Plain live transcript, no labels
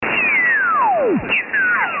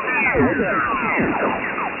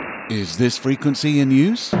Is this frequency in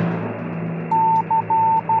use?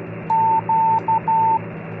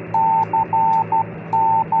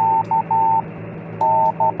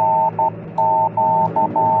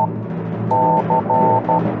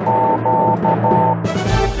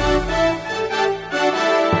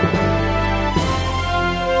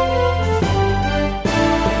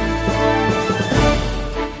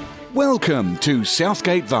 Welcome to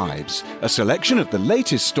Southgate Vibes, a selection of the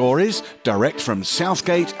latest stories direct from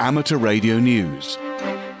Southgate Amateur Radio News.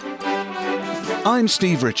 I'm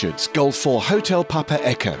Steve Richards, Golf 4 Hotel Papa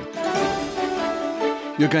Echo.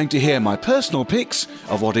 You're going to hear my personal picks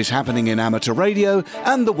of what is happening in amateur radio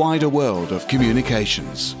and the wider world of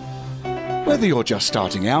communications. Whether you're just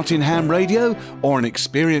starting out in ham radio or an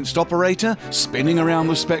experienced operator spinning around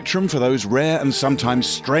the spectrum for those rare and sometimes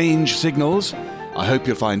strange signals, I hope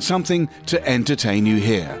you'll find something to entertain you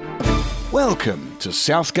here. Welcome to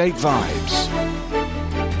Southgate Vibes.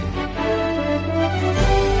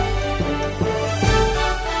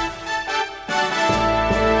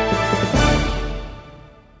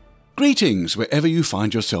 Greetings wherever you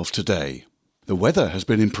find yourself today. The weather has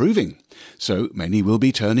been improving, so many will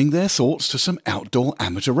be turning their thoughts to some outdoor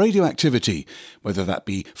amateur radio activity, whether that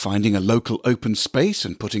be finding a local open space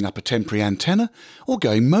and putting up a temporary antenna, or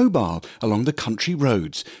going mobile along the country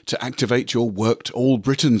roads to activate your Worked All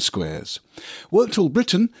Britain squares. Worked All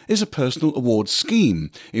Britain is a personal awards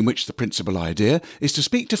scheme in which the principal idea is to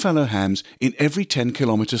speak to fellow hams in every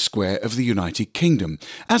 10-kilometre square of the United Kingdom,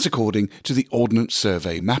 as according to the Ordnance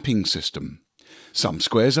Survey mapping system. Some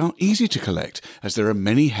squares are easy to collect, as there are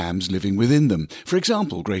many hams living within them, for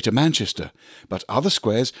example Greater Manchester, but other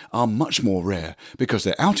squares are much more rare because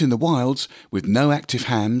they're out in the wilds with no active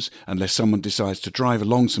hams unless someone decides to drive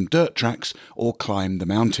along some dirt tracks or climb the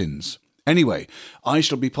mountains. Anyway, I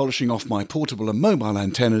shall be polishing off my portable and mobile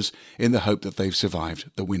antennas in the hope that they've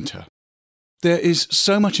survived the winter. There is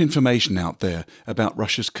so much information out there about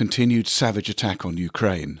Russia's continued savage attack on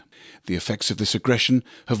Ukraine. The effects of this aggression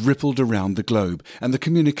have rippled around the globe, and the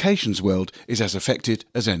communications world is as affected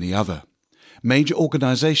as any other. Major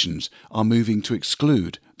organisations are moving to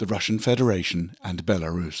exclude the Russian Federation and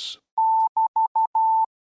Belarus.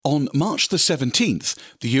 On March the 17th,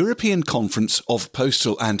 the European Conference of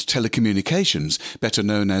Postal and Telecommunications, better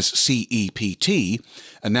known as CEPT,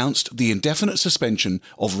 announced the indefinite suspension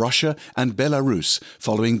of Russia and Belarus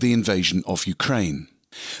following the invasion of Ukraine.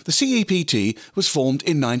 The CEPT was formed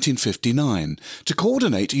in 1959 to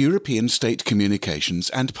coordinate European state communications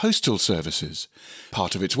and postal services.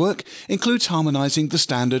 Part of its work includes harmonising the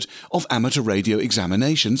standard of amateur radio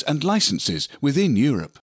examinations and licences within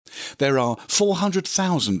Europe. There are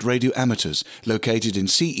 400,000 radio amateurs located in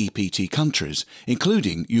CEPT countries,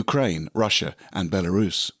 including Ukraine, Russia and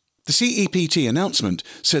Belarus. The CEPT announcement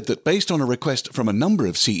said that based on a request from a number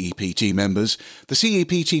of CEPT members, the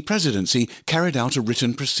CEPT presidency carried out a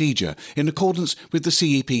written procedure in accordance with the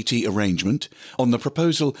CEPT arrangement on the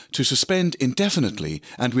proposal to suspend indefinitely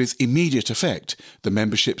and with immediate effect the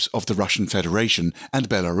memberships of the Russian Federation and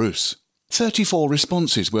Belarus. 34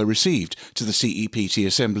 responses were received to the CEPT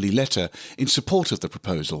Assembly letter in support of the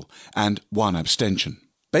proposal, and 1 abstention.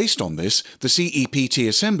 Based on this, the CEPT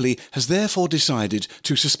Assembly has therefore decided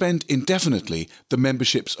to suspend indefinitely the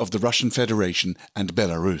memberships of the Russian Federation and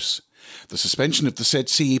Belarus. The suspension of the said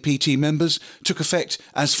CEPT members took effect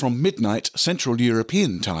as from midnight Central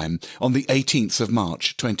European Time on the 18th of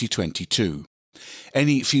March 2022.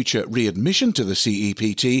 Any future readmission to the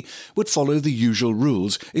CEPT would follow the usual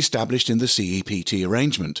rules established in the CEPT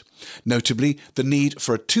arrangement, notably the need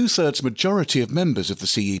for a 2/3 majority of members of the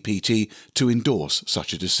CEPT to endorse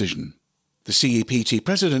such a decision. The CEPT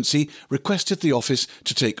presidency requested the office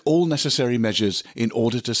to take all necessary measures in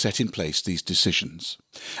order to set in place these decisions.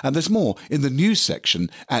 And there's more in the news section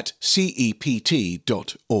at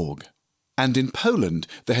cept.org. And in Poland,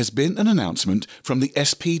 there has been an announcement from the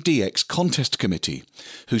SPDX Contest Committee,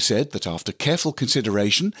 who said that after careful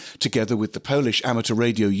consideration, together with the Polish Amateur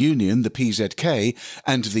Radio Union, the PZK,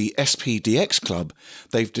 and the SPDX Club,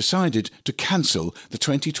 they've decided to cancel the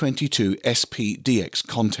 2022 SPDX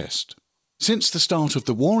contest. Since the start of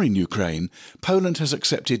the war in Ukraine, Poland has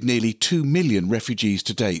accepted nearly 2 million refugees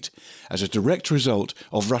to date, as a direct result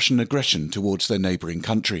of Russian aggression towards their neighbouring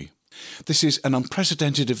country. This is an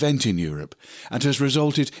unprecedented event in Europe and has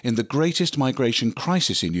resulted in the greatest migration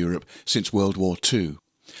crisis in Europe since World War II.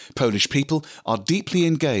 Polish people are deeply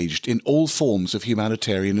engaged in all forms of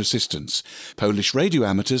humanitarian assistance. Polish radio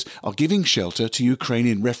amateurs are giving shelter to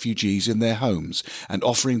Ukrainian refugees in their homes and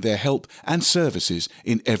offering their help and services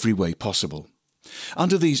in every way possible.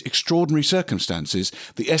 Under these extraordinary circumstances,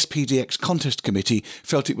 the SPDX Contest Committee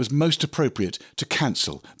felt it was most appropriate to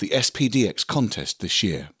cancel the SPDX contest this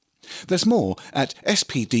year. There's more at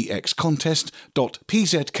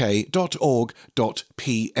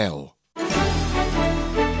spdxcontest.pzk.org.pl.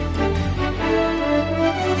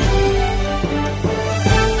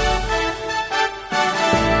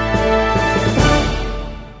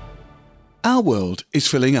 Our world is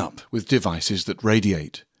filling up with devices that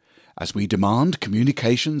radiate. As we demand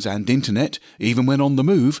communications and internet, even when on the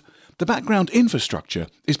move, the background infrastructure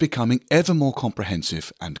is becoming ever more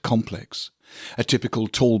comprehensive and complex. A typical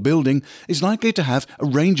tall building is likely to have a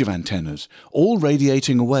range of antennas, all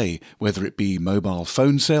radiating away, whether it be mobile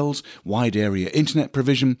phone cells, wide-area internet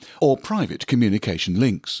provision, or private communication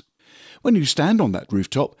links. When you stand on that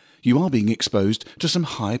rooftop, you are being exposed to some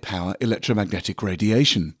high-power electromagnetic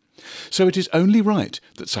radiation. So it is only right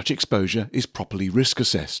that such exposure is properly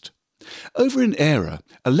risk-assessed. Over in ERA,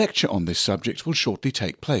 a lecture on this subject will shortly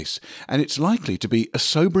take place, and it's likely to be a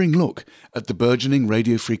sobering look at the burgeoning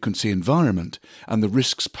radio frequency environment and the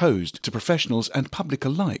risks posed to professionals and public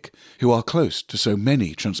alike who are close to so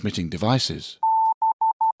many transmitting devices.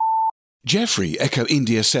 Jeffrey, Echo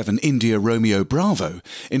India 7 India Romeo Bravo,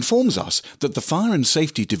 informs us that the Fire and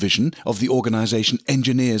Safety Division of the organisation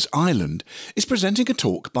Engineers Ireland is presenting a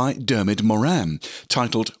talk by Dermot Moran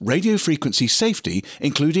titled Radio Frequency Safety,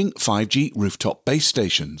 including 5G Rooftop Base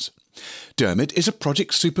Stations. Dermot is a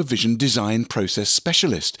project supervision design process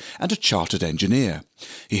specialist and a chartered engineer.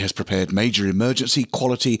 He has prepared major emergency,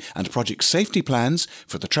 quality and project safety plans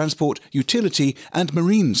for the transport, utility and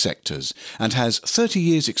marine sectors and has 30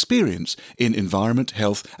 years' experience in environment,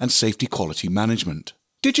 health and safety quality management.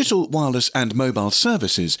 Digital, wireless and mobile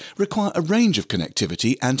services require a range of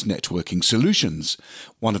connectivity and networking solutions.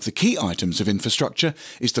 One of the key items of infrastructure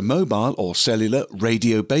is the mobile or cellular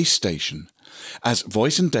radio base station. As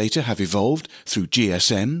voice and data have evolved through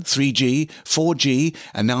GSM, 3G, 4G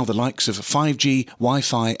and now the likes of 5G,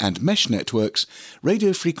 Wi-Fi and mesh networks,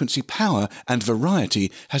 radio frequency power and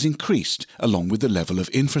variety has increased along with the level of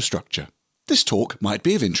infrastructure. This talk might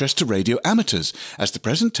be of interest to radio amateurs, as the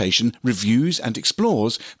presentation reviews and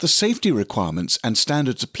explores the safety requirements and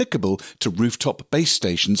standards applicable to rooftop base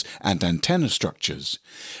stations and antenna structures.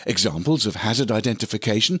 Examples of hazard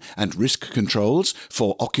identification and risk controls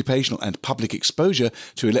for occupational and public exposure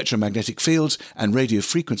to electromagnetic fields and radio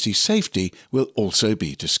frequency safety will also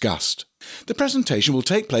be discussed. The presentation will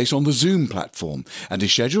take place on the Zoom platform and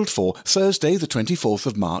is scheduled for Thursday the 24th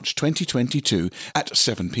of March 2022 at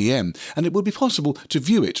 7 p.m. and it will be possible to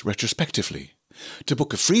view it retrospectively. To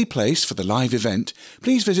book a free place for the live event,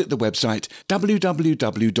 please visit the website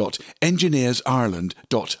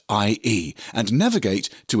www.engineersireland.ie and navigate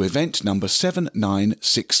to event number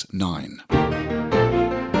 7969.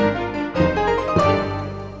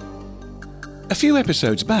 A few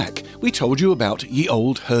episodes back, we told you about Ye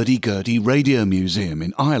Old Hurdy-Gurdy Radio Museum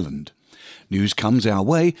in Ireland. News comes our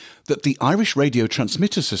way that the Irish Radio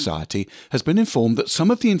Transmitter Society has been informed that some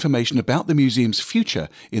of the information about the museum's future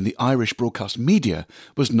in the Irish broadcast media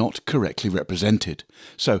was not correctly represented.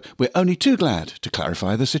 So we're only too glad to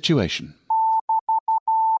clarify the situation.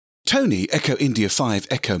 Tony, Echo India 5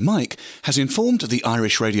 Echo Mike, has informed the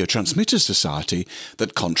Irish Radio Transmitters Society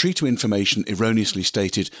that, contrary to information erroneously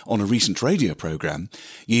stated on a recent radio programme,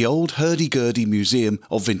 Ye Old Hurdy-Gurdy Museum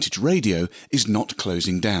of Vintage Radio is not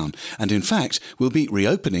closing down and in fact will be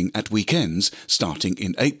reopening at weekends starting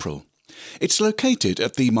in April. It's located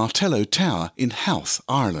at the Martello Tower in Howth,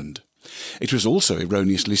 Ireland. It was also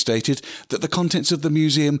erroneously stated that the contents of the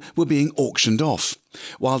museum were being auctioned off.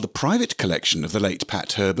 While the private collection of the late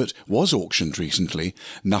Pat Herbert was auctioned recently,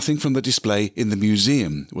 nothing from the display in the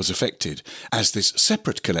museum was affected, as this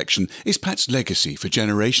separate collection is Pat's legacy for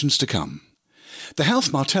generations to come. The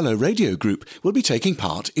Howth Martello Radio Group will be taking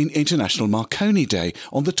part in International Marconi Day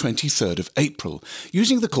on the 23rd of April,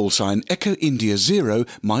 using the call sign Echo India 0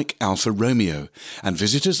 Mike Alpha Romeo, and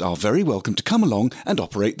visitors are very welcome to come along and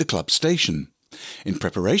operate the club station. In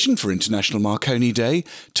preparation for International Marconi Day,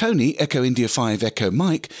 Tony, Echo India 5 Echo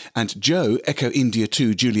Mike, and Joe, Echo India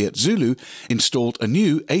 2 Juliet Zulu, installed a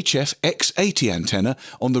new HF X80 antenna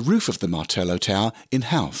on the roof of the Martello Tower in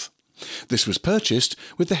Howth. This was purchased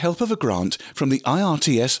with the help of a grant from the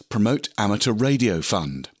IRTS Promote Amateur Radio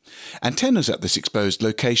Fund. Antennas at this exposed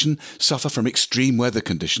location suffer from extreme weather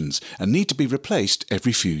conditions and need to be replaced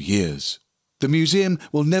every few years. The museum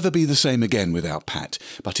will never be the same again without Pat,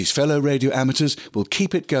 but his fellow radio amateurs will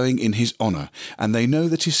keep it going in his honour, and they know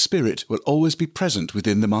that his spirit will always be present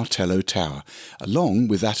within the Martello Tower, along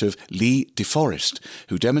with that of Lee DeForest,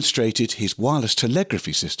 who demonstrated his wireless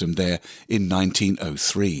telegraphy system there in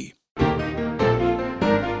 1903.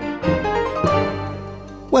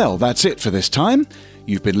 Well, that's it for this time.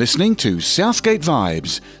 You've been listening to Southgate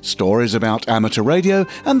Vibes, stories about amateur radio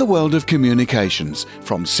and the world of communications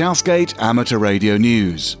from Southgate Amateur Radio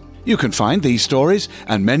News. You can find these stories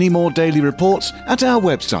and many more daily reports at our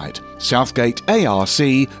website,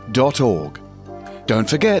 southgatearc.org. Don't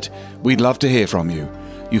forget, we'd love to hear from you.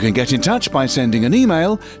 You can get in touch by sending an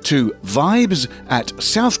email to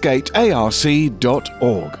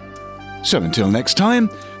vibes@southgatearc.org. So until next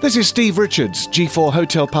time, this is Steve Richards, G4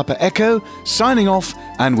 Hotel Papa Echo, signing off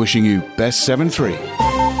and wishing you best 7-3.